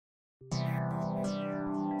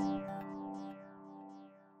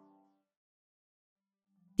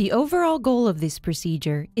The overall goal of this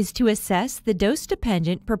procedure is to assess the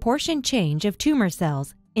dose-dependent proportion change of tumor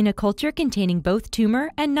cells in a culture containing both tumor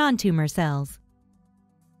and non-tumor cells.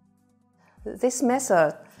 This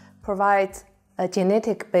method provides a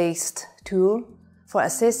genetic-based tool for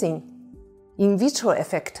assessing in vitro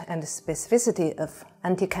effect and specificity of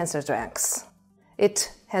anti-cancer drugs.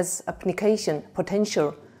 It has application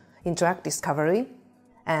potential in drug discovery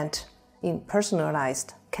and in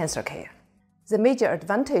personalized cancer care. The major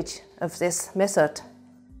advantage of this method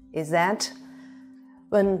is that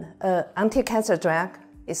when an anti-cancer drug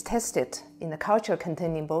is tested in a culture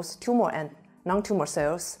containing both tumor and non-tumor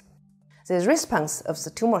cells, the response of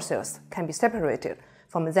the tumor cells can be separated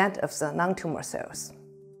from that of the non-tumor cells.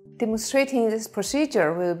 Demonstrating this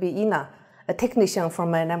procedure will be Ina, a technician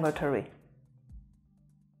from my laboratory.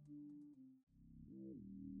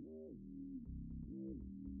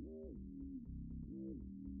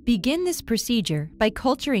 Begin this procedure by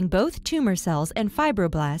culturing both tumor cells and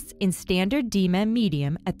fibroblasts in standard DMEM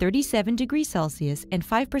medium at 37 degrees Celsius and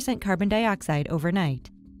 5% carbon dioxide overnight.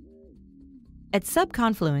 At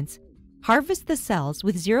subconfluence, harvest the cells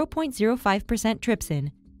with 0.05%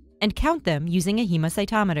 trypsin and count them using a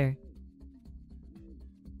hemocytometer.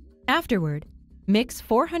 Afterward, mix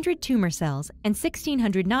 400 tumor cells and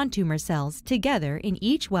 1,600 non-tumor cells together in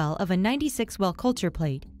each well of a 96-well culture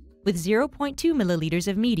plate with 0.2 milliliters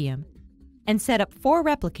of medium, and set up 4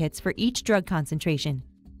 replicates for each drug concentration.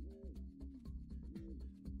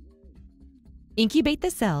 Incubate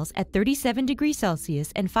the cells at 37 degrees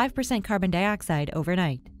Celsius and 5% carbon dioxide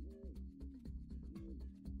overnight.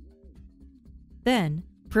 Then,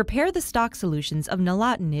 prepare the stock solutions of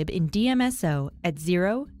nilotinib in DMSO at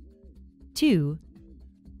 0, 2,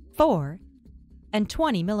 4, and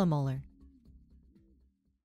 20 millimolar.